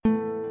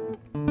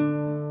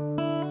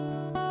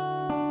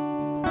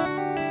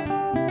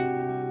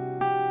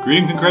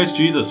Greetings in Christ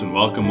Jesus, and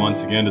welcome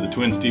once again to the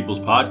Twin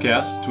Steeples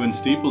podcast. Twin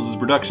Steeples is a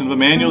production of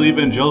Emmanuel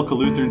Evangelical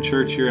Lutheran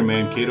Church here in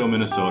Mankato,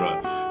 Minnesota,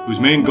 whose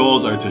main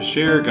goals are to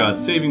share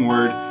God's saving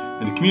word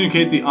and to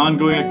communicate the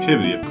ongoing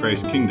activity of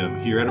Christ's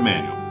kingdom here at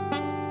Emmanuel.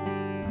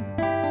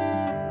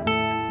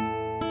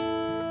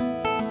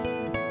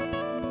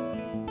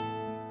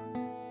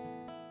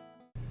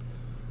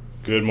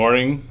 Good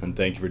morning, and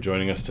thank you for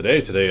joining us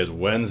today. Today is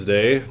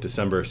Wednesday,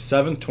 December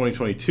 7th,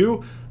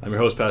 2022. I'm your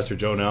host, Pastor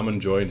Joe Nauman,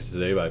 joined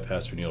today by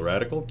Pastor Neil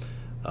Radical.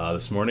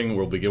 This morning,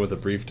 we'll begin with a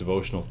brief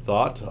devotional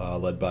thought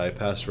led by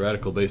Pastor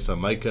Radical based on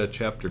Micah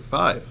chapter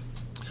 5.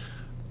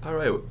 All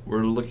right,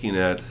 we're looking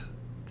at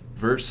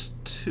verse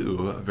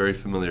 2, a very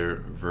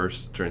familiar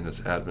verse during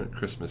this Advent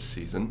Christmas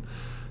season.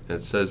 And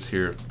it says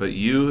here, "But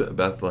you,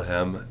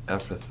 Bethlehem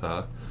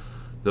Ephrathah,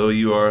 though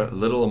you are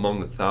little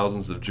among the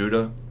thousands of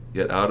Judah,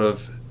 yet out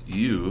of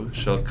you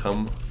shall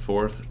come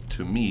forth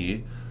to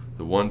me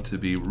the one to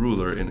be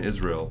ruler in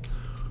Israel,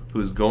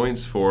 whose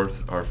goings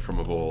forth are from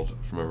of old,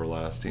 from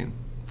everlasting."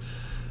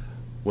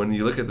 When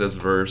you look at this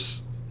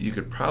verse, you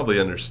could probably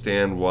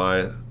understand why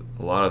a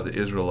lot of the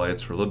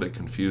Israelites were a little bit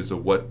confused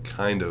of what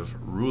kind of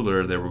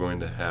ruler they were going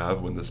to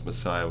have when this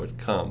Messiah would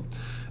come.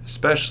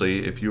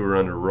 Especially if you were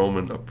under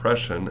Roman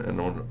oppression and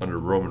under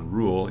Roman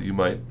rule, you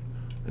might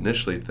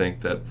initially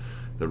think that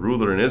the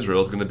ruler in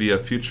Israel is going to be a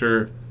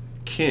future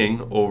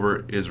king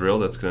over Israel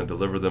that's going to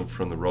deliver them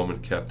from the Roman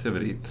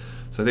captivity.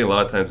 So I think a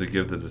lot of times we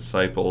give the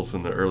disciples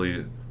and the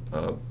early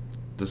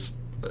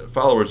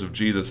followers of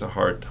Jesus a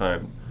hard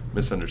time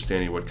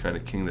misunderstanding what kind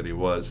of king that he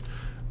was,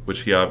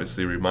 which he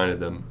obviously reminded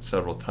them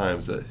several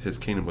times that his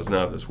kingdom was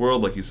not of this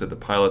world, like he said to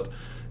Pilate,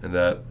 and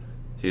that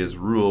his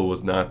rule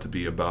was not to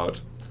be about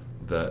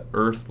that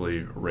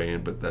earthly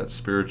reign, but that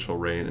spiritual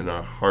reign in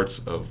our hearts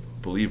of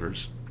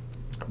believers.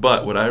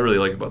 But what I really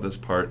like about this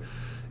part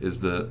is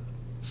the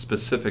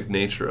specific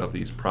nature of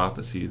these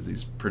prophecies,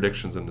 these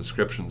predictions and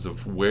descriptions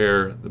of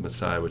where the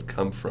Messiah would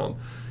come from.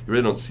 You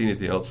really don't see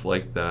anything else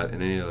like that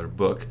in any other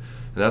book.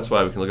 And that's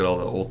why we can look at all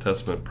the Old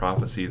Testament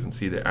prophecies and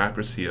see the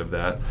accuracy of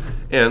that.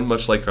 And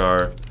much like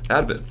our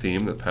Advent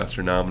theme that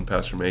Pastor Nam and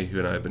Pastor Mayhew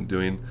and I have been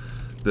doing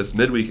this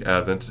midweek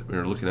Advent, we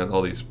were looking at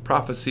all these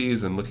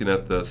prophecies and looking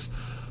at this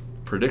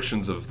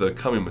predictions of the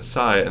coming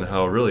Messiah and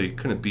how it really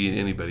couldn't be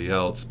anybody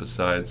else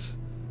besides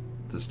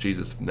this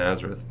Jesus of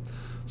Nazareth.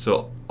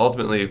 So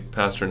ultimately,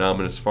 Pastor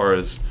Nauman, as far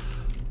as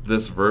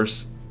this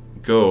verse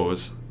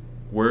goes,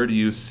 where do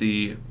you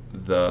see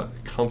the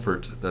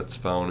comfort that's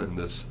found in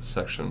this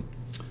section?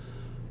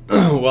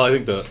 Well, I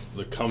think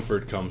the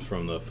comfort comes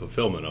from the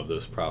fulfillment of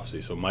this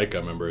prophecy. So Micah,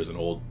 remember, is an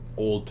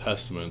Old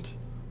Testament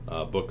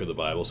book of the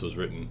Bible, so it was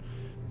written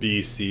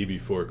BC,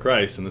 before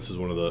Christ, and this is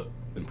one of the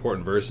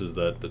important verses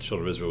that the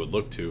children of Israel would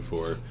look to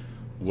for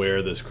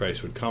where this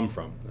Christ would come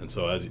from. And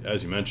so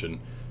as you mentioned,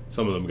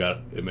 some of them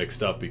got it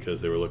mixed up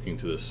because they were looking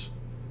to this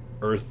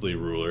earthly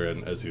ruler,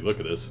 and as you look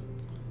at this,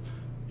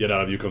 yet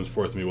out of you comes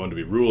forth to me one to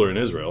be ruler in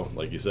Israel,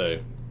 like you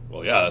say,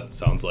 well, yeah, that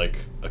sounds like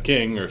a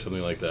king or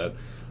something like that.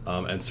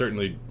 And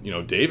certainly,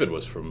 David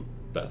was from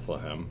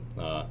Bethlehem,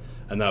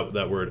 and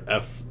that word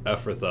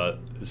Ephrathah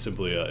is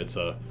simply it's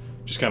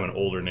just kind of an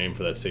older name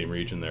for that same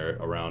region there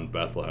around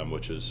Bethlehem,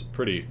 which is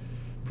pretty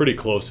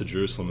close to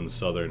Jerusalem in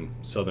the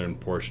southern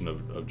portion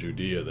of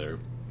Judea there.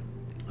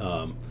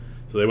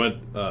 So they went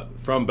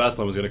from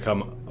Bethlehem was going to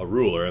come a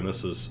ruler, and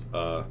this was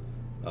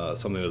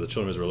something that the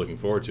children of Israel were looking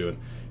forward to.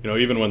 And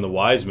even when the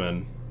wise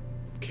men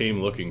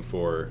came looking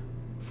for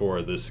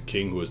this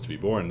king who was to be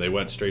born, they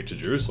went straight to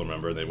Jerusalem.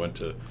 Remember, and they went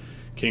to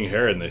King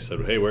Herod, and they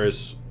said, "Hey,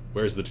 where's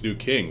the new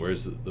king?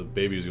 Where's the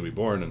baby who's going to be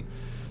born?" And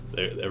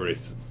everybody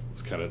was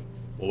kind of,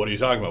 "Well, what are you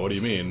talking about? What do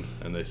you mean?"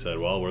 And they said,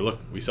 "Well,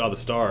 we saw the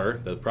star,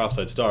 the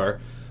prophesied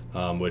star,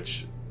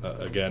 which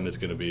again is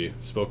going to be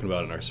spoken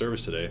about in our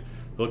service today."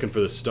 They're looking for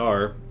the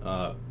star,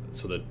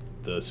 so that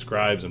the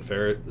scribes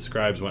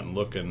went and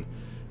looked in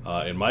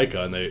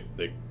Micah, and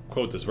they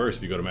quote this verse.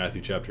 If you go to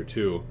Matthew chapter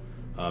 2,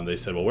 they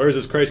said, "Well, where is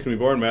this Christ going to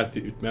be born?"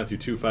 Matthew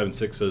 2, 5 and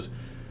 6 says,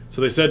 "So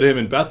they said to him,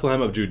 in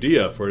Bethlehem of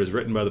Judea, for it is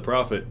written by the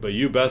prophet, but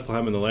you,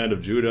 Bethlehem, in the land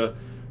of Judah,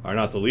 are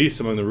not the least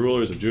among the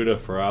rulers of Judah,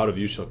 for out of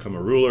you shall come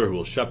a ruler who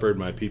will shepherd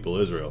my people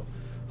Israel."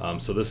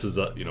 So this is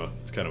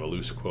it's kind of a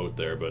loose quote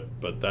there,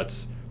 but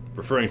that's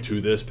referring to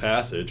this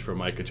passage from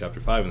Micah chapter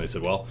 5, and they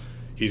said, well,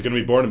 he's going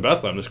to be born in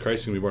Bethlehem. This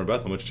Christ is going to be born in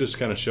Bethlehem, which just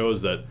kind of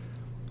shows that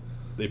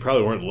they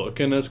probably weren't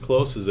looking as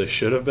close as they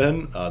should have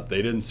been.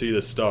 They didn't see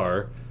the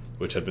star,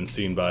 which had been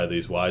seen by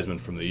these wise men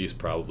from the east,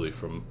 probably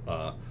from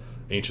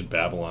ancient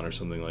Babylon or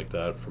something like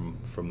that,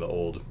 from the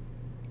old.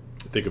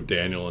 Think of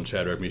Daniel and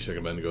Shadrach, Meshach, and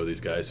Abednego, these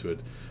guys who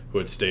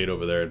had stayed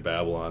over there in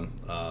Babylon.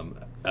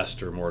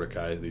 Esther,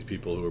 Mordecai, these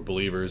people who were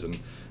believers and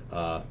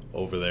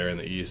over there in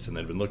the east, and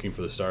they'd been looking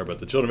for the star. But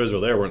the children of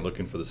Israel there weren't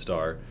looking for the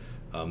star.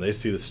 They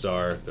see the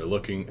star, they're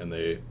looking, and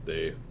they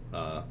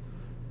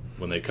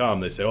when they come,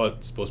 they say, "Oh,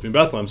 it's supposed to be in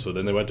Bethlehem." So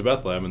then they went to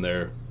Bethlehem, and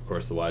there, of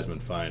course, the wise men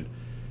find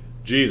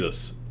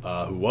Jesus,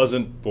 who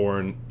wasn't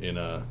born in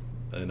a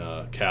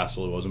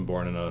castle, he wasn't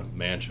born in a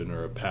mansion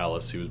or a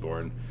palace. He was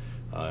born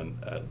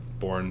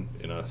born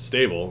in a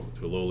stable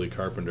to a lowly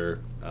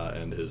carpenter,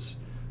 and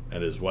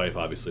his wife,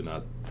 obviously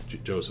not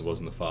Joseph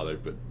wasn't the father,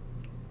 but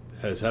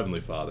his heavenly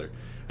Father.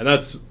 And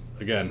that's,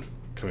 again,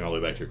 coming all the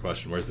way back to your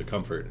question, where's the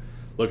comfort?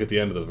 Look at the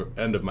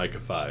end of Micah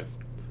 5.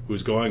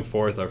 Whose going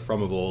forth are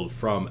from of old,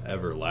 from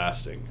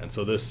everlasting. And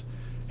so it's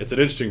an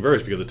interesting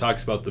verse because it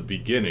talks about the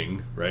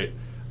beginning, right?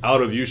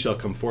 Out of you shall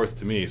come forth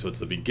to me. So it's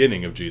the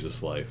beginning of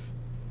Jesus' life.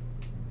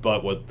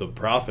 But what the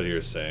prophet here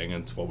is saying,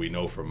 and what we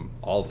know from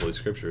all of Holy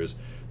Scripture, is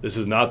this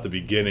is not the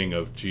beginning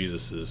of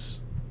Jesus'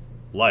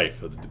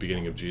 life, or the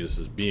beginning of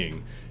Jesus'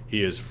 being.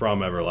 He is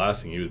from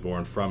everlasting. He was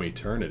born from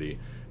eternity.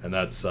 And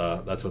that's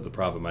what the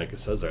prophet Micah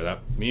says there.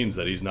 That means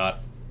that he's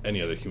not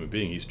any other human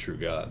being. He's true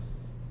God,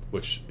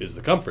 which is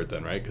the comfort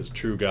then, right? Because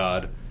true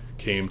God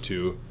came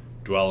to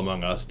dwell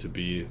among us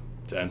to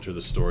enter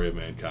the story of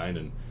mankind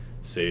and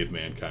save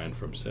mankind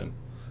from sin.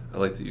 I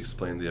like that you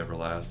explained the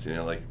everlasting.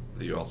 I like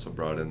that you also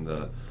brought in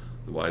the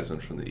wise men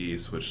from the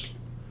east, which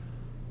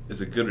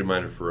is a good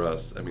reminder for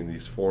us. I mean,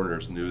 these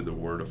foreigners knew the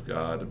word of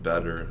God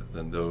better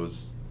than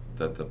those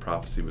that the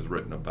prophecy was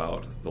written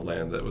about, the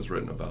land that was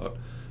written about.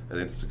 I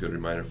think it's a good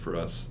reminder for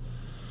us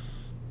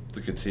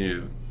to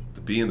continue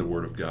to be in the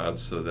word of God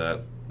so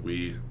that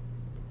we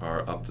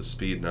are up to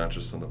speed, not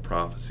just on the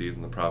prophecies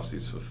and the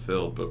prophecies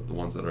fulfilled, but the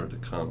ones that are to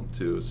come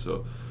too.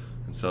 So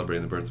in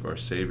celebrating the birth of our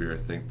Savior, I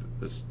think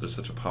there's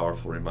such a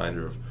powerful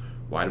reminder of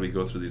why do we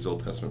go through these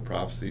Old Testament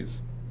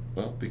prophecies?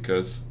 Well,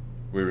 because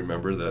we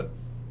remember that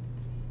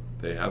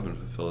they have been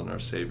fulfilled in our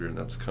Savior, and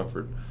that's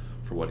comfort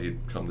for what He'd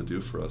come to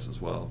do for us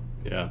as well.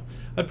 Yeah,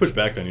 I'd push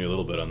back on you a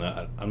little bit on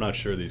that. I'm not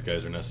sure these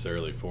guys are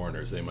necessarily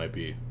foreigners. They might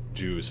be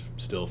Jews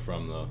still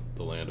from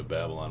the land of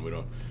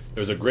Babylon.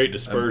 There's a great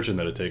dispersion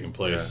that had taken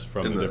place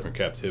from the different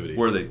captivities.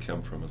 Where they'd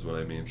come from is what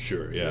I mean.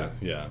 Sure, yeah.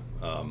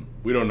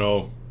 We don't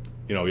know.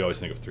 We always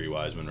think of 3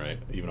 wise men, right?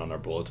 Even on our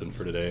bulletin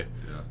for today,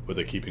 with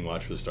the Keeping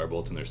Watch for the Star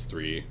Bulletin, there's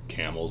 3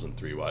 camels and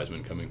 3 wise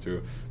men coming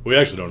through. We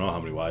actually don't know how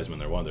many wise men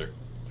there were. There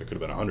could have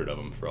been 100 of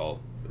them for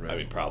all. Right. I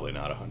mean, probably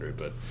not 100,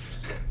 but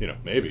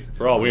maybe.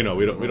 For all we know,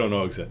 we don't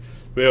know exactly.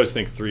 We always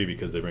think 3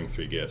 because they bring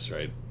 3 gifts,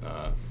 right?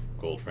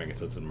 Gold,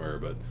 frankincense, and myrrh,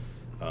 but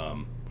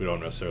we don't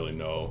necessarily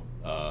know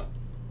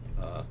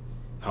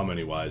how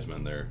many wise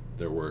men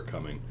there were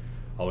coming.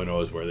 All we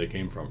know is where they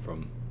came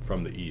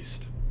from the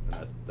east,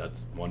 and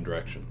that's one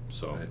direction.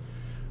 So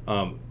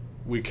right.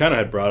 We kind of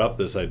had brought up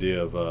this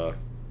idea of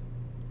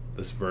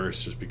this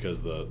verse just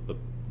because the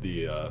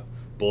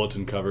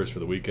bulletin covers for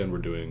the weekend we're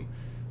doing.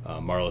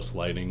 Marlis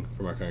Lighting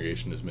from our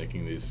congregation is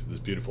making this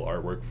beautiful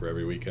artwork for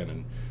every weekend,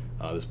 and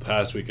this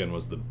past weekend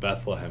was the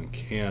Bethlehem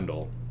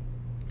candle,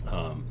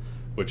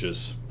 which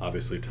is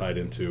obviously tied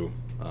into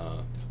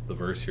the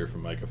verse here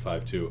from Micah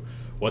 5:2.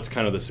 What's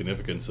kind of the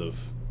significance of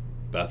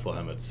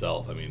Bethlehem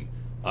itself? I mean,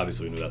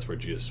 obviously we knew that's where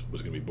Jesus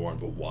was going to be born,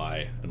 but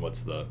why? And what's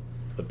the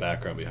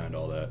background behind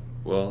all that?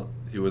 Well,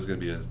 he was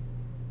going to be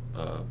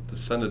a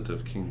descendant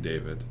of King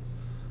David,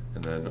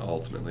 and then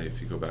ultimately,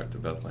 if you go back to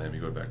Bethlehem, you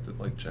go back to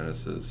like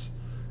Genesis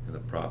and the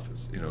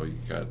prophets. You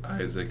got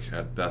Isaac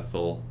had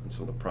Bethel and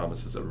some of the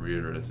promises that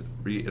were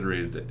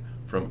reiterated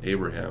from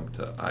Abraham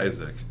to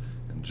Isaac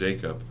and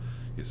Jacob.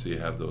 So you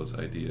have those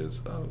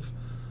ideas of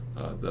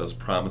those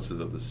promises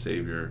of the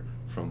Savior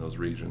from those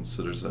regions.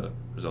 So there's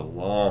a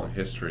long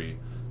history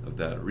of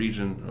that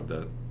region, of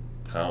that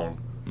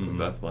town of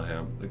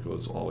Bethlehem that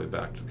goes all the way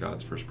back to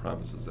God's first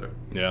promises there.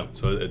 Yeah.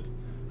 So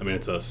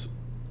it's a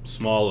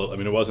small.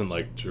 It wasn't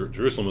like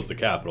Jerusalem was the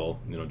capital.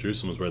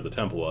 Jerusalem was where the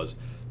temple was.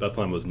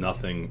 Bethlehem was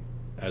nothing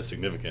as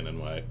significant, and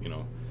why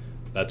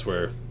that's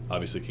where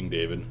obviously King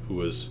David, who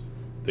was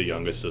the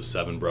youngest of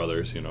 7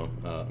 brothers,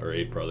 or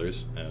 8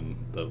 brothers, and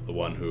the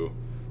one who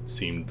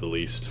seemed the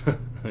least,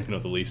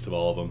 the least of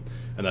all of them,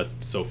 and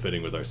that's so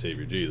fitting with our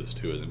Savior Jesus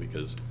too, isn't it?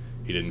 Because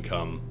he didn't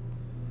come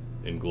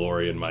in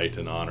glory and might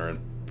and honor and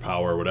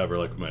power or whatever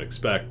like we might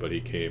expect, but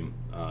he came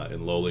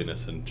in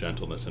lowliness and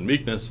gentleness and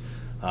meekness,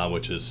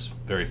 which is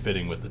very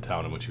fitting with the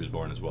town in which he was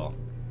born as well.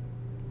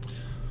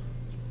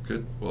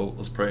 Good. Well,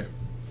 let's pray.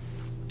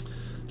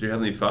 Dear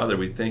Heavenly Father,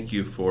 we thank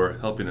you for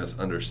helping us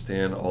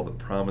understand all the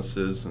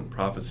promises and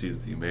prophecies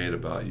that you made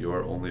about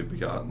your only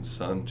begotten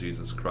Son,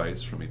 Jesus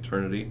Christ, from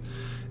eternity.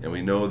 And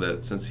we know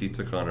that since he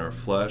took on our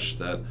flesh,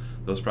 that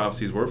those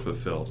prophecies were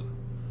fulfilled.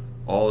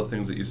 All the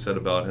things that you said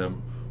about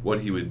him,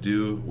 what he would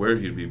do, where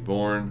he'd be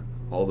born,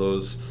 all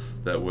those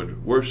that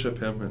would worship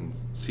him and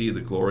see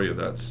the glory of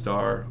that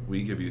star,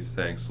 we give you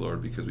thanks,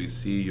 Lord, because we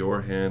see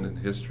your hand in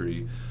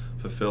history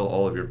fulfill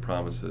all of your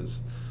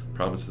promises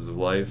of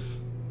life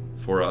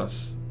for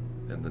us,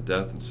 and the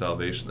death and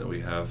salvation that we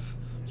have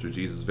through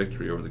Jesus'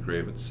 victory over the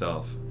grave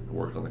itself and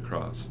work on the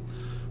cross.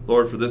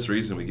 Lord, for this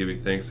reason, we give you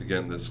thanks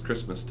again this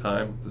Christmas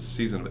time, this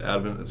season of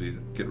Advent, as we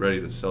get ready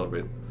to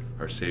celebrate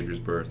our Savior's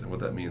birth and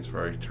what that means for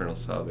our eternal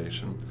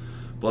salvation.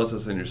 Bless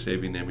us in your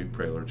saving name, we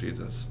pray, Lord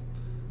Jesus.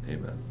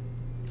 Amen.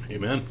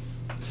 Amen.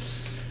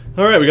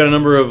 All right, we got a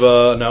number of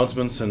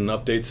announcements and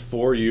updates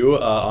for you.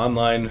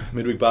 Online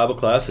midweek Bible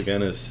class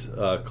again is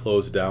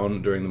closed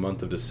down during the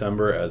month of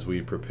December as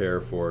we prepare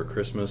for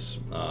Christmas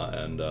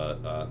and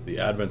the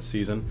Advent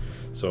season.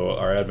 So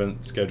our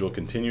Advent schedule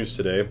continues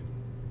today.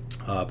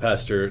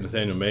 Pastor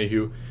Nathaniel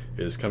Mayhew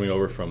is coming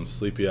over from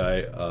Sleepy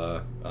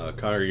Eye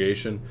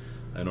congregation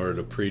in order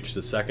to preach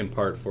the second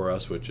part for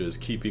us, which is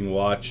keeping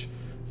watch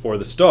for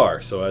the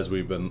star. So as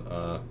we've been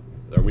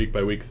our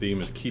week-by-week theme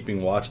is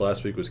Keeping Watch.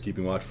 Last week was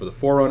Keeping Watch for the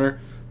Forerunner.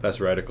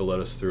 Pastor Reidical led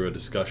us through a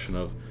discussion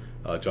of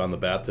John the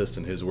Baptist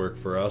and his work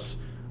for us,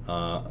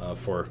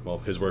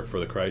 his work for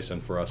the Christ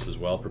and for us as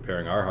well,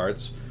 preparing our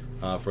hearts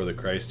for the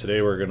Christ.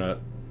 Today we're going to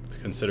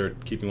consider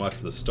Keeping Watch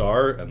for the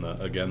star, and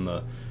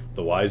the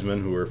wise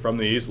men who were from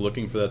the east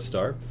looking for that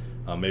star.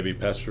 Maybe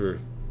Pastor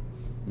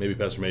Mayhew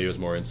has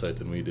more insight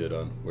than we did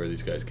on where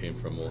these guys came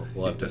from.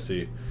 We'll have to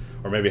see,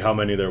 or maybe how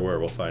many there were.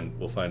 We'll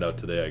find out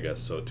today, I guess.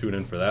 So tune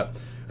in for that.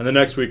 And then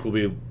next week we'll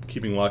be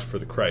keeping watch for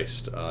the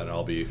Christ, and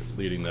I'll be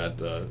leading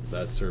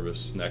that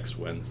service next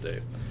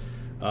Wednesday.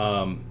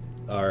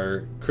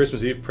 Our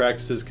Christmas Eve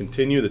practices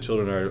continue. The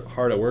children are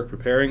hard at work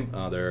preparing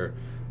their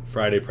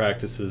Friday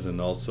practices,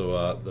 and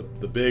also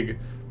the big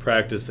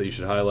practice that you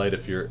should highlight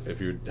if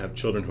you have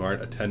children who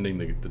aren't attending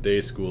the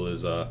day school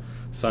is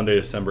Sunday,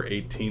 December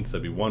 18th. So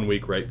that'd be 1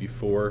 week right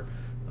before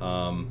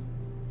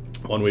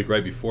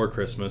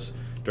Christmas.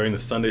 During the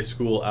Sunday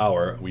school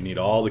hour, we need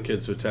all the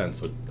kids to attend.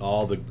 So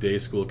all the day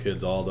school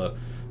kids, all the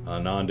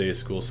non-day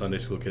school, Sunday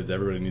school kids,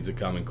 everybody needs to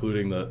come,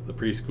 including the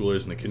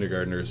preschoolers and the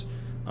kindergartners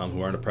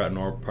who aren't a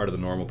part of the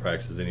normal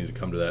practices. They need to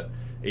come to that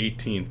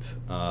 18th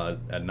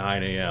at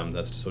 9 a.m.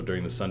 That's so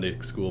during the Sunday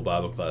school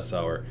Bible class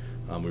hour.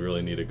 We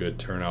really need a good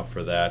turnout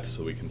for that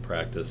so we can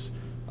practice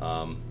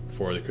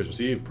for the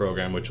Christmas Eve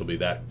program, which will be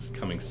that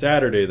coming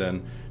Saturday,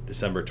 then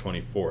December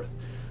 24th.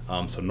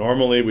 So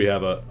normally we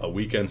have a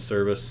weekend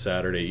service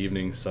Saturday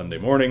evening, Sunday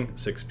morning,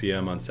 6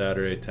 p.m. on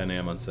Saturday, 10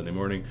 a.m. on Sunday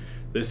morning.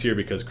 This year,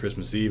 because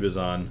Christmas Eve is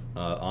on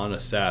a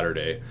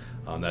Saturday,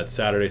 that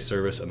Saturday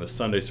service and the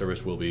Sunday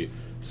service will be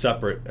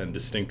separate and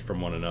distinct from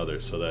one another.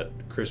 So that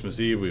Christmas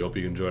Eve, we hope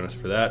you can join us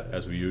for that,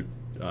 as we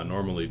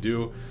normally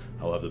do.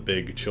 I'll have the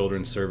big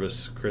children's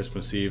service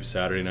Christmas Eve,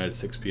 Saturday night at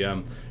 6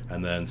 p.m.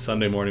 And then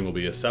Sunday morning will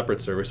be a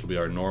separate service. It will be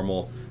our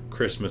normal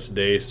Christmas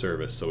Day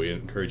service. So we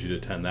encourage you to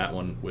attend that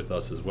one with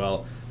us as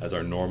well as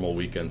our normal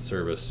weekend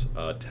service,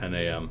 10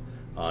 a.m.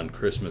 on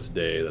Christmas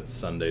Day. That's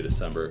Sunday,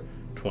 December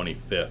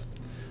 25th.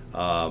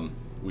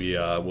 We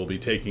will be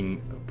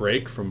taking a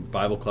break from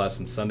Bible class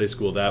and Sunday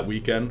school that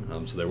weekend.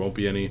 So there won't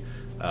be any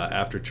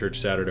after church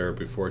Saturday or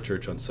before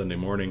church on Sunday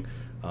morning.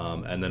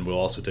 And then we'll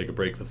also take a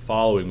break the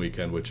following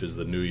weekend, which is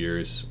the New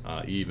Year's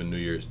Eve and New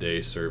Year's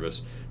Day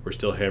service. We're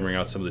still hammering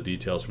out some of the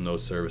details from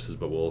those services,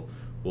 but we'll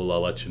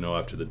let you know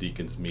after the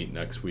deacons meet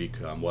next week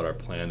what our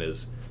plan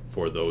is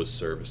for those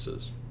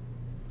services.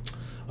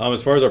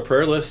 As far as our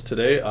prayer list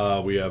today,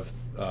 we have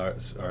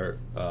our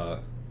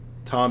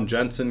Tom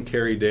Jensen,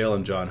 Carrie Dale,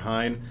 and John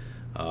Hine,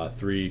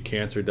 3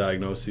 cancer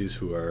diagnoses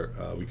who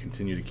we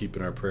continue to keep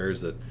in our prayers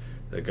that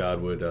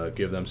God would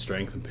give them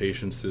strength and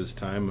patience through this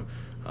time,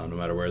 no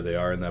matter where they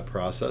are in that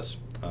process.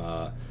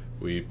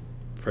 We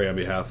pray on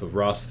behalf of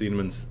Ross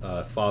Thieneman's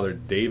father,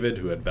 David,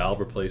 who had valve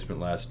replacement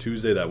last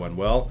Tuesday. That went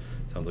well.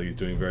 Sounds like he's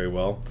doing very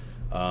well.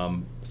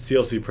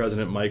 CLC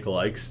President Michael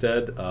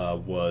Eichstead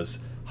was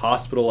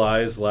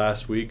hospitalized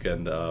last week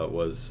and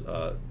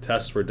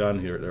tests were done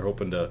here. They're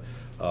hoping to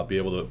be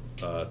able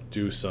to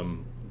do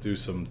some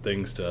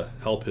things to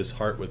help his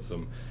heart with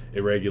some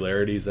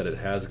irregularities that it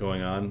has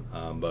going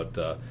on, but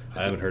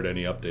I haven't heard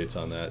any updates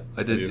on that.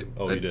 I did.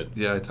 You did?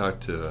 Yeah, I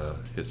talked to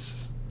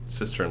his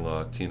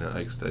sister-in-law, Tina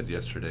Eichstead,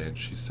 yesterday, and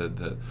she said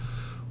that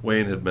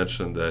Wayne had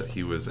mentioned that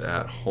he was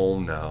at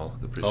home now.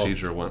 The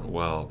procedure went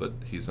well, but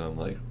he's on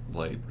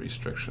light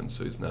restrictions,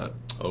 so he's not.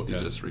 Okay.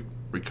 He's just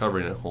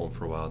recovering at home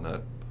for a while,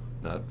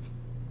 not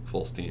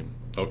full steam.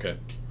 Okay.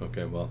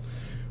 Well,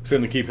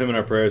 certainly keep him in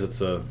our prayers.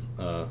 It's a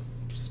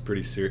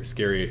pretty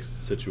scary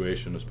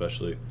situation,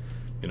 especially,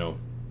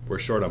 we're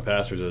short on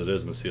pastors as it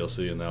is in the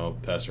CLC, and now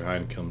Pastor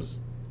Hine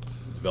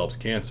develops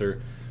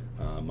cancer.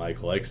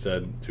 Michael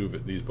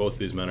Eichstead, both of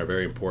these men are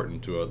very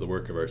important to the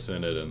work of our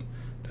synod, and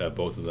to have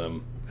both of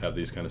them have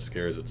these kind of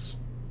scares, it's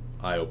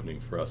eye-opening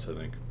for us, I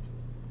think.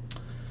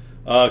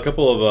 A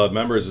couple of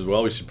members as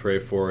well we should pray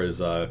for is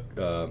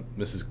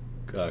Mrs.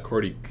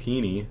 Cordy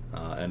Keeney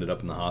ended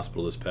up in the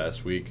hospital this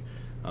past week.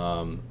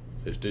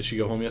 Did she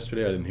go home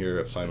yesterday? I didn't hear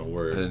a final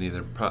word. I didn't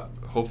either.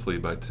 Hopefully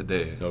by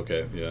today.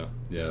 Okay,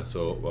 yeah.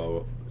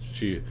 So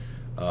she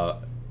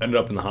ended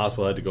up in the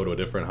hospital. Had to go to a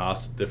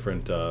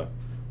different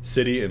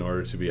city in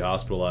order to be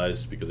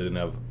hospitalized because they didn't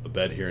have a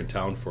bed here in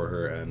town for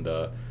her, and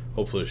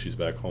hopefully she's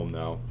back home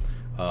now.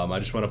 I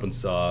just went up and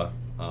saw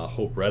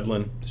Hope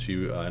Redlin.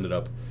 She ended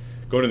up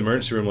going to the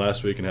emergency room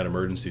last week and had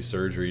emergency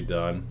surgery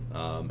done,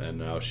 and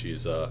now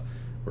she's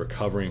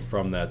recovering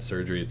from that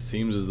surgery. It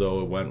seems as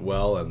though it went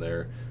well, and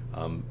they're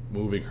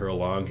moving her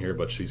along here,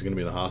 but she's going to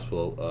be in the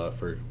hospital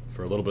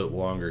for a little bit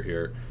longer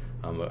here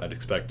I'd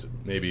expect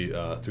maybe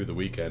through the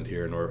weekend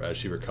here, or as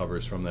she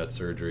recovers from that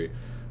surgery.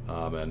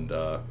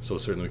 So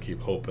certainly we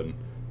keep Hope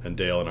and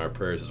Dale in our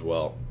prayers as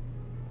well.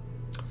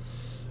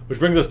 Which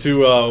brings us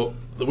to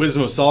the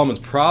wisdom of Solomon's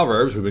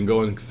Proverbs. We've been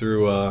going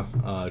through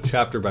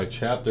chapter by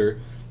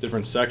chapter,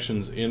 different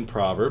sections in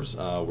Proverbs.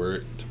 We're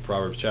to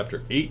Proverbs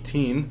chapter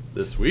 18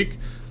 this week,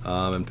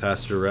 and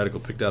Pastor Radical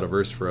picked out a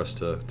verse for us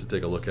to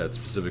take a look at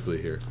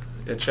specifically here.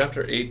 Yeah,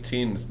 chapter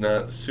 18 is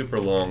not a super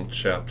long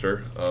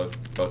chapter of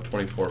about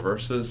 24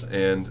 verses,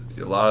 and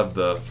a lot of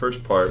the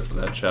first part of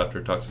that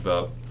chapter talks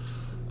about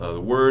the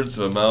words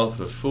of a mouth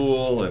of a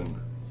fool, and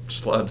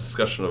just a lot of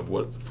discussion of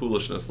what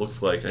foolishness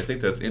looks like. And I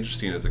think that's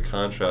interesting as a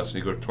contrast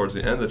when you go towards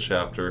the end of the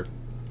chapter,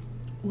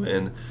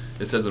 when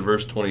it says in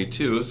verse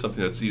 22,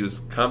 something that's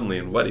used commonly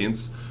in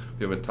weddings.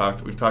 We've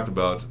talked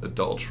about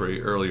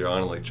adultery earlier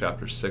on, like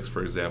chapter 6,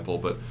 for example,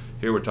 but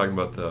here we're talking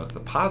about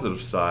the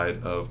positive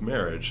side of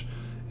marriage.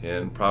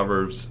 And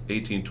Proverbs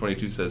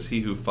 18:22 says,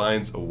 "He who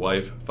finds a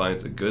wife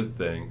finds a good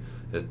thing,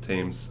 it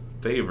obtains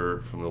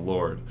favor from the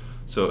Lord."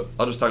 So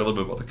I'll just talk a little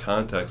bit about the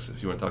context.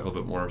 If you want to talk a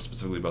little bit more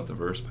specifically about the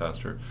verse,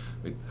 Pastor,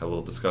 we have a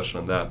little discussion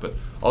on that. But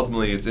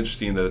ultimately, it's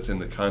interesting that it's in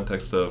the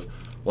context of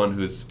one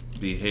who's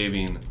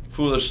behaving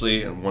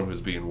foolishly and one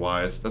who's being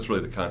wise. That's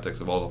really the context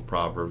of all of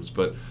Proverbs.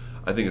 But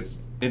I think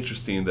it's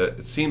interesting that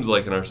it seems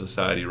like in our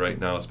society right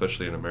now,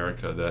 especially in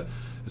America, that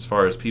as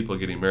far as people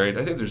getting married,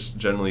 I think there's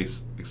generally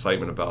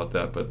excitement about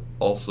that, but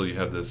also you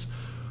have this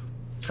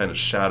kind of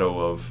shadow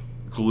of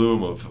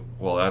gloom of,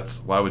 well,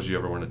 why would you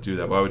ever want to do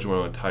that? Why would you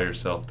want to tie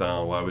yourself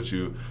down?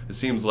 It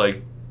seems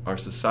like our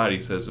society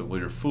says, well,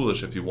 you're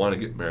foolish if you want to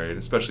get married,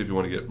 especially if you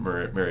want to get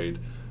married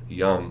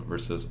young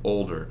versus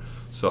older.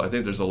 So I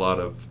think there's a lot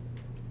of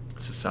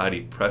society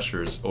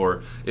pressures,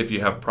 or if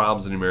you have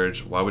problems in your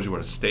marriage, why would you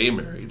want to stay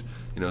married?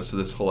 So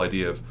this whole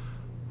idea of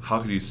how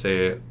could you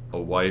say a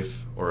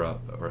wife or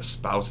a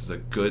spouse is a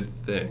good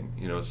thing?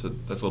 So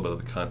that's a little bit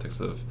of the context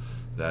of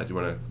that. Do you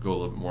want to go a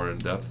little bit more in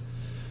depth?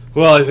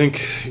 Well, I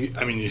think, you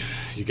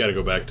got to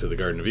go back to the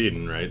Garden of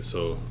Eden, right?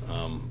 So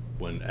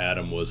when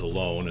Adam was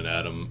alone,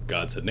 and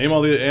God said, "Name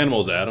all the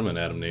animals, Adam," and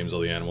Adam names all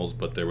the animals,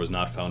 but there was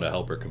not found a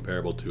helper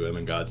comparable to him,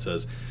 and God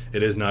says,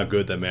 "It is not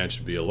good that man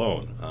should be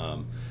alone."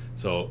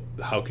 So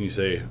how can you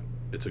say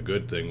it's a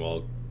good thing?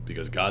 Well,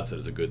 because God said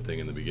it's a good thing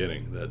in the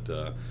beginning,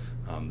 that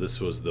this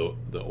was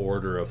the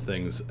order of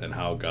things and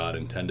how God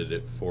intended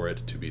it for it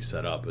to be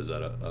set up, is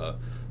that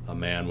a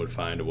man would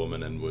find a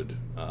woman and would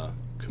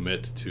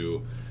commit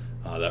to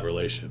that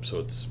relationship. So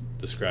it's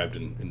described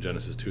in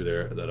Genesis 2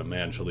 there, that a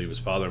man shall leave his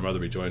father and mother,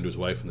 be joined to his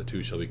wife, and the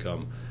two shall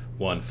become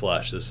one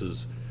flesh. This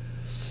is,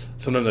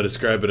 sometimes I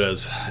describe it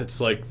as, it's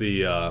like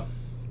the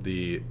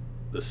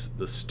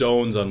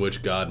stones on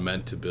which God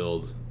meant to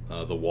build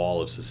the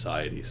wall of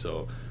society.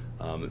 So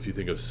if you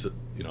think of,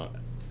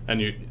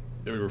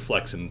 it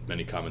reflects in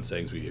many common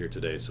sayings we hear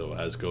today. So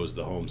as goes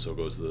the home, so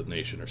goes the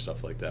nation, or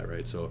stuff like that,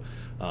 right? So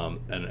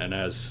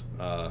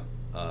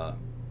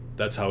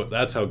that's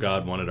how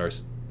God wanted our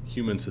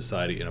human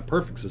society, in a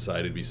perfect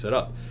society, to be set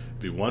up.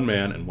 It'd be one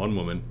man and one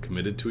woman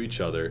committed to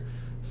each other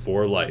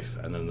for life,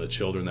 and then the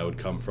children that would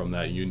come from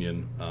that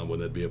union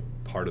would be a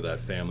part of that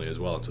family as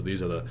well. And so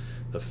these are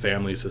the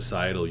family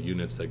societal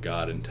units that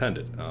God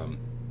intended,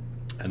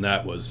 and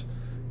that was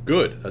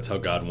good. That's how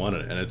God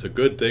wanted it, and it's a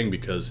good thing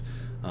because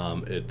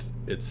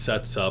it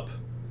sets up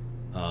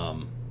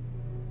a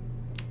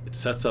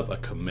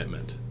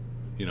commitment,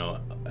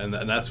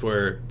 and that's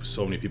where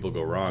so many people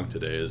go wrong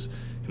today. Is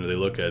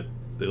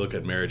they look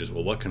at marriage as,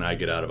 well, what can I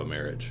get out of a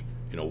marriage?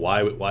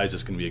 Why is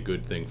this going to be a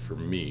good thing for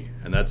me?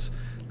 And that's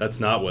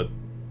not what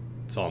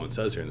Solomon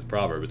says here in the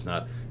proverb. It's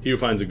not, he who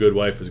finds a good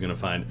wife is going to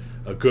find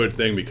a good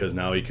thing because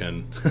now he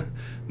can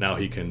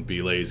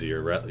be lazy,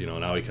 or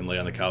now he can lay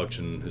on the couch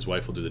and his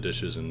wife will do the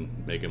dishes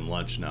and make him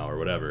lunch now, or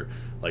whatever.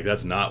 Like,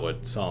 that's not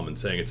what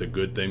Solomon's saying. It's a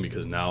good thing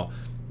because now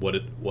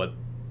what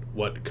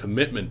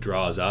commitment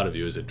draws out of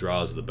you is it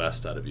draws the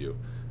best out of you.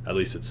 At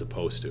least it's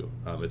supposed to.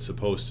 It's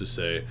supposed to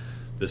say,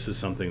 this is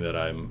something that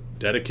I'm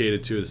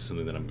dedicated to. This is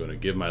something that I'm going to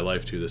give my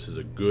life to. This is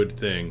a good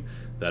thing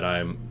that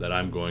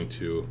I'm going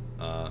to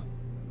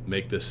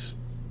make this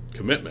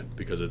commitment,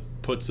 because it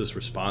puts this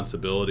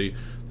responsibility,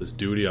 this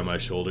duty on my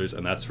shoulders,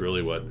 and that's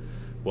really what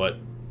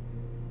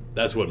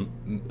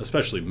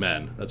especially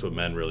men. That's what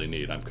men really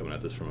need. I'm coming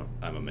at this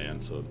I'm a man,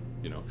 so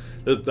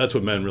that's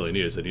what men really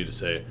need. Is they need to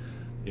say,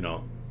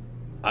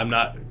 I'm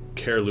not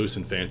footloose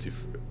and fancy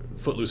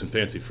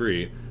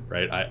free.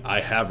 Right,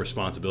 I have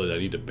responsibility. I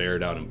need to bear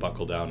down and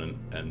buckle down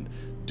and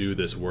do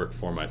this work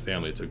for my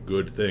family. It's a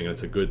good thing, and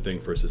it's a good thing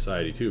for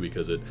society too,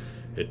 because it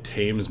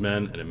tames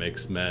men and it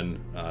makes men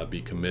be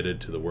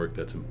committed to the work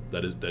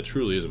that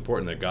truly is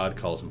important, that God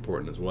calls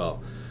important as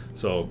well.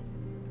 So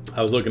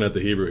I was looking at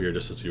the Hebrew here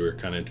just as you were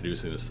kind of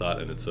introducing this thought,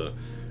 and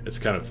it's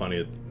kind of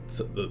funny. It's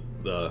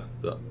the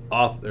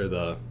author,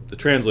 the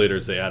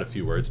translators, they add a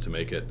few words to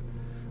make it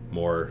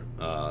more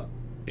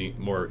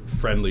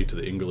friendly to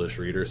the English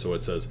reader. So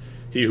it says,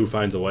 "He who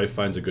finds a wife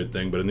finds a good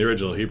thing," but in the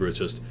original Hebrew it's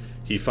just,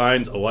 he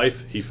finds a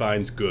wife, he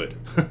finds good.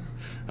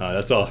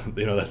 That's all.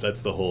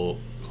 That's the whole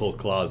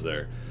clause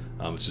there.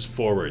 It's just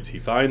 4 words. He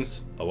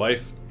finds a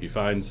wife, he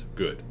finds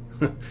good.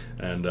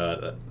 And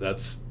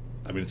that's,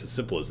 it's as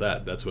simple as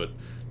that. That's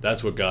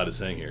what God is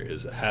saying here,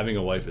 is having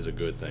a wife is a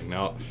good thing.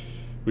 Now,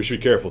 we should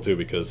be careful too,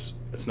 because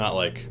it's not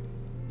like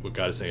what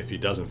God is saying, if he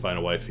doesn't find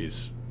a wife,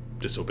 he's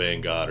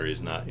disobeying God, or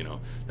he's not,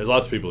 there's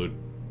lots of people who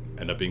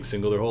end up being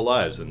single their whole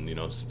lives, and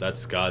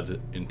that's God's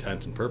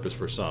intent and purpose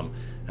for some.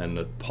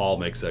 And Paul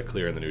makes that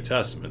clear in the New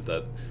Testament,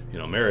 that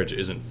marriage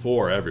isn't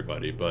for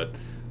everybody, but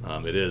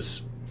it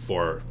is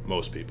for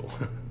most people.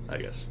 I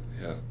guess.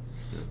 Yeah.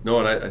 No,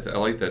 and I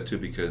like that too,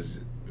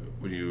 because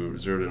when you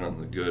zeroed in on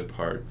the good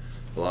part,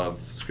 a lot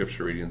of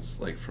scripture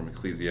readings, like from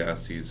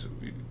Ecclesiastes,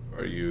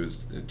 are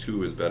used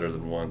 2 is better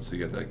than 1, so you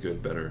get that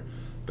good, better,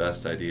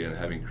 best idea, and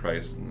having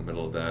Christ in the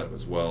middle of that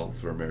as well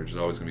for a marriage is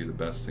always going to be the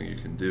best thing you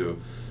can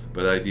do.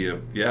 But the idea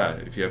of,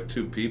 if you have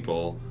 2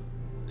 people,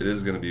 it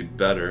is going to be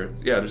better.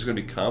 Yeah, there's going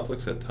to be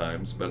conflicts at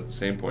times, but at the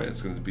same point,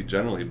 it's going to be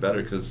generally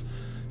better, because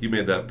you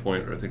made that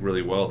point, I think,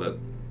 really well, that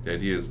the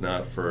idea is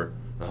not for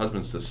the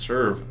husband's to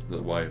serve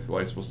the wife. The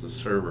wife's supposed to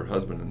serve her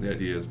husband, and the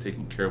idea is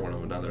taking care of one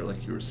another,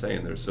 like you were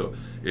saying there. So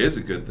it is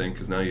a good thing,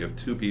 because now you have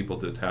 2 people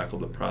to tackle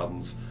the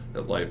problems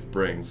that life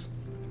brings.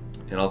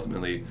 And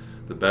ultimately,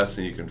 the best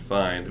thing you can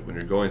find when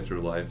you're going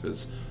through life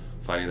is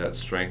finding that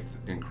strength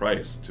in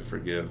Christ to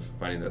forgive,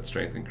 finding that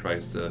strength in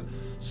Christ to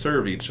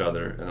serve each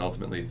other, and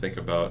ultimately think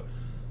about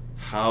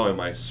how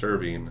am I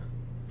serving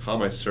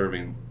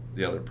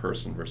the other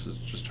person versus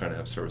just trying to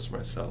have service for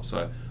myself. So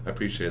I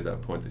appreciated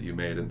that point that you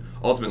made. And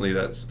ultimately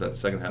that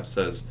second half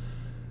says,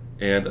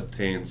 and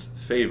obtains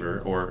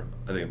favor, or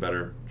I think a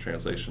better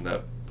translation,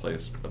 that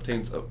place,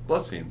 obtains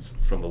blessings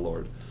from the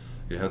Lord.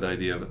 You have the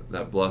idea of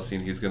that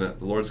blessing. The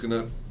Lord's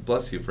gonna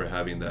bless you for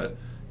having that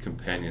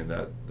companion,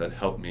 that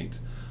helpmeet.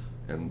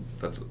 And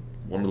that's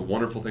one of the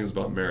wonderful things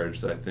about marriage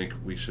that I think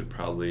we should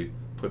probably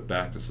put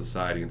back to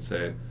society and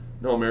say,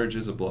 no, marriage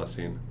is a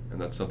blessing,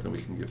 and that's something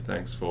we can give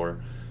thanks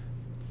for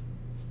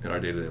in our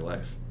day-to-day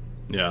life.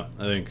 Yeah,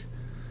 I think,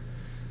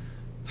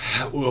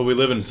 we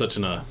live in such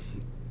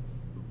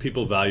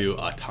people value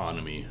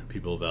autonomy.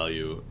 People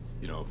value,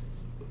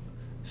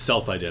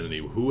 self-identity.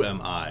 Who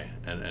am I?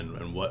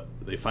 And what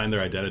they find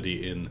their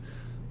identity in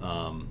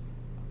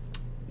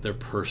their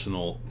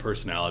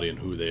personality and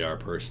who they are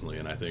personally.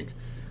 And I think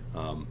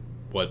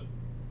what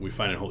we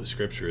find in Holy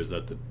Scripture is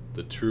that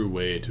the true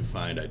way to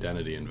find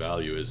identity and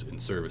value is in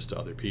service to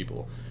other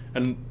people.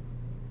 And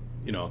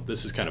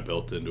this is kind of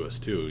built into us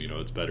too.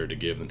 It's better to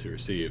give than to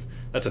receive.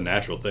 That's a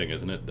natural thing,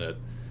 isn't it? That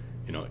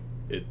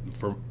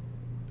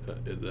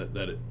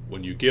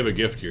when you give a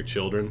gift to your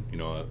children,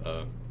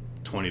 a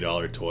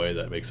 $20 toy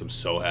that makes them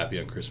so happy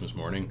on Christmas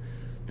morning,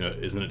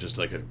 isn't it just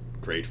like a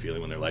great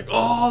feeling when they're like,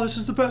 oh, this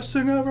is the best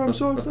thing ever, I'm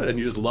so excited. And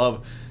you just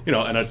love, and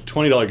a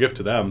 $20 gift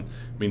to them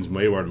means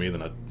way more to me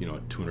than a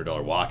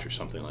 $200 watch or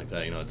something like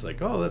that. It's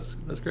like, oh, that's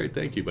great,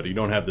 thank you. But you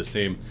don't have the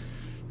same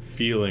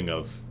feeling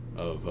of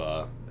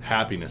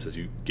happiness as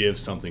you give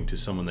something to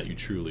someone that you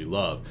truly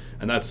love.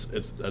 And that's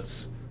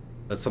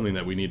something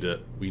that we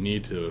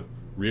need to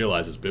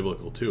realize is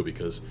biblical too,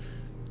 because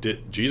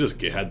Jesus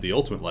had the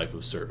ultimate life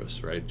of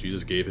service, right?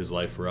 Jesus gave his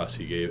life for us.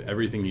 He gave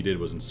everything he did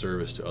was in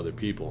service to other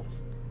people.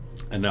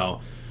 And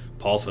now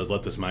Paul says,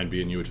 let this mind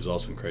be in you, which was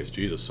also in Christ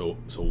Jesus. So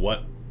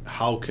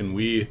how can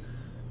we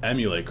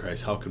emulate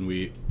Christ? How can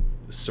we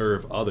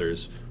serve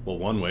others? Well,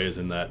 one way is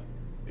in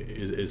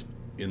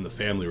the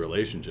family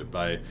relationship,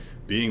 by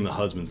being the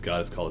husbands God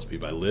has called us to be,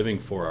 by living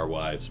for our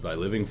wives, by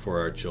living for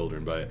our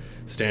children, by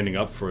standing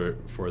up for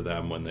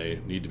them when they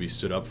need to be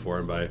stood up for,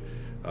 and by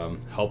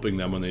helping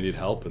them when they need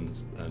help, and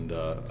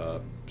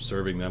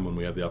serving them when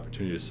we have the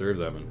opportunity to serve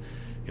them.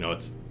 And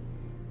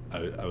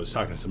I was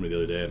talking to somebody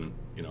the other day, and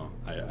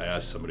I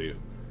asked somebody,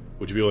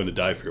 would you be willing to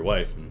die for your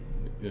wife?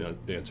 And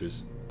the answer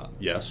is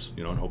yes,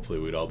 and hopefully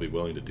we'd all be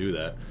willing to do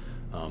that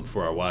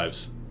for our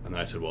wives. And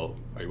then I said, well,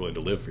 are you willing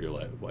to live for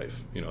your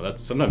wife?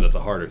 Sometimes that's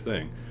a harder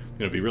thing.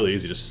 It'd be really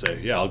easy just to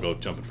say, yeah, I'll go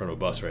jump in front of a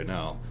bus right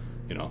now,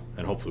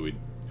 and hopefully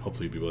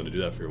you'd be willing to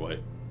do that for your wife.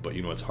 But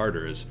what's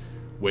harder is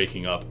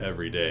waking up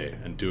every day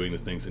and doing the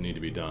things that need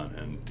to be done,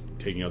 and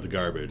taking out the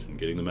garbage, and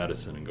getting the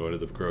medicine, and going to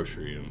the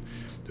grocery, and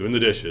doing the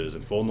dishes,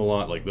 and folding the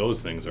lawn. Like,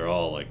 those things are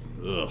all like,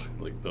 ugh,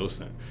 like those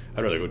things.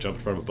 I'd rather go jump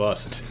in front of a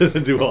bus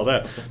and do all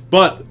that.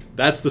 But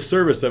that's the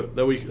service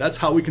that's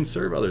how we can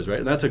serve others, right?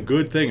 And that's a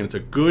good thing, and it's a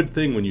good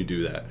thing when you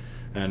do that.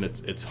 And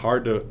it's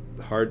hard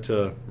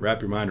to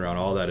wrap your mind around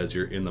all that as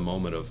you're in the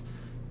moment of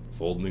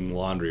folding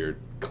laundry or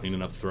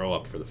cleaning up throw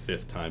up for the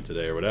 5th time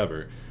today or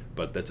whatever.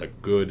 But that's a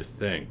good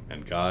thing,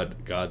 and God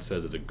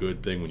says it's a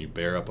good thing when you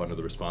bear up under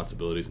the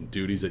responsibilities and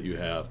duties that you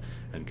have,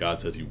 and God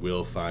says you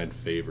will find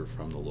favor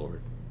from the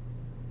Lord.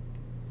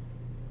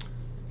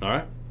 All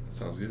right?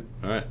 Sounds good.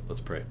 All right, let's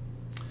pray.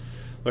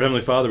 Lord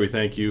Heavenly Father, we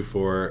thank you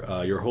for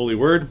your holy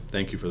word.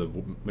 Thank you for the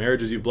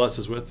marriages you've blessed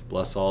us with.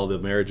 Bless all the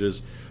marriages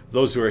of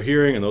those who are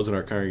hearing and those in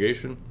our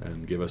congregation,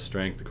 and give us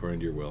strength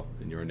according to your will.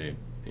 In your name,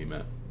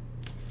 amen.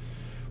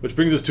 Which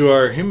brings us to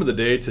our hymn of the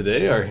day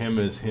today. Our hymn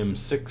is hymn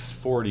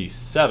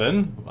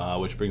 647,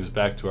 which brings us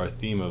back to our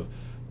theme of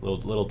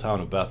little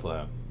town of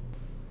Bethlehem.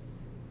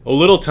 O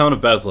little town of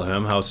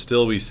Bethlehem, how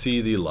still we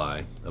see thee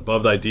lie.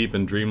 Above thy deep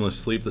and dreamless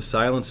sleep the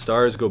silent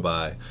stars go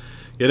by.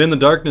 Yet in the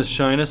darkness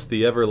shineth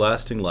the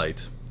everlasting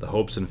light. The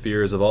hopes and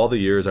fears of all the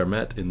years are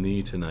met in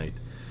thee tonight.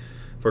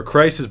 For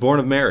Christ is born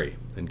of Mary,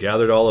 and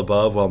gathered all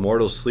above, while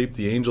mortals sleep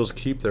the angels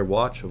keep their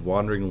watch of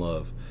wandering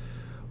love.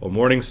 O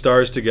morning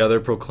stars together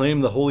proclaim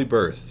the holy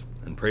birth,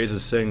 and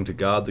praises sing to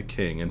God the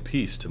King, and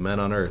peace to men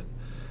on earth.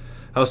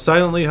 How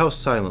silently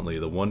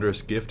the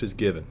wondrous gift is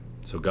given,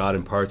 so God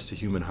imparts to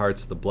human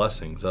hearts the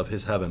blessings of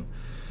his heaven.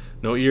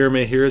 No ear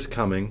may hear his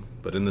coming,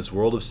 but in this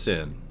world of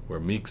sin, where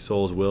meek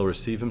souls will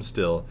receive him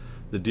still,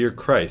 the dear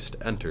Christ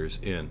enters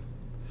in.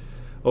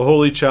 O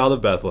holy child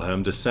of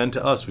Bethlehem, descend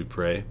to us, we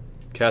pray.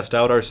 Cast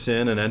out our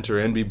sin and enter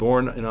in, be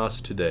born in us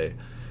today.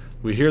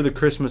 We hear the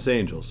Christmas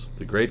angels,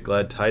 the great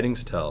glad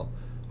tidings tell.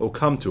 O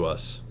come to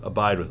us,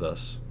 abide with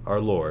us, our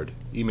Lord,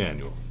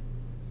 Emmanuel.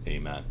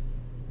 Amen.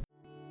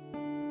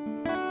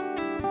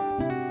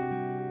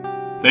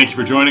 Thank you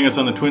for joining us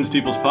on the Twin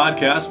Steeples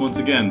podcast. Once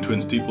again,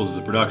 Twin Steeples is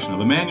a production of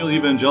Emmanuel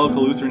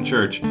Evangelical Lutheran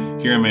Church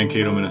here in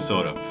Mankato,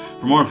 Minnesota.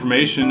 For more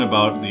information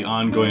about the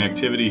ongoing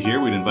activity here,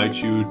 we'd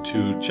invite you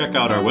to check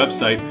out our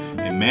website,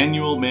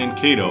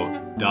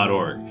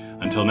 emmanuelmankato.org.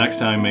 Until next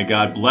time, may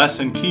God bless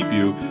and keep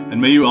you, and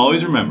may you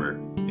always remember,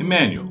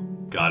 Emmanuel,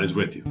 God is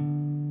with you.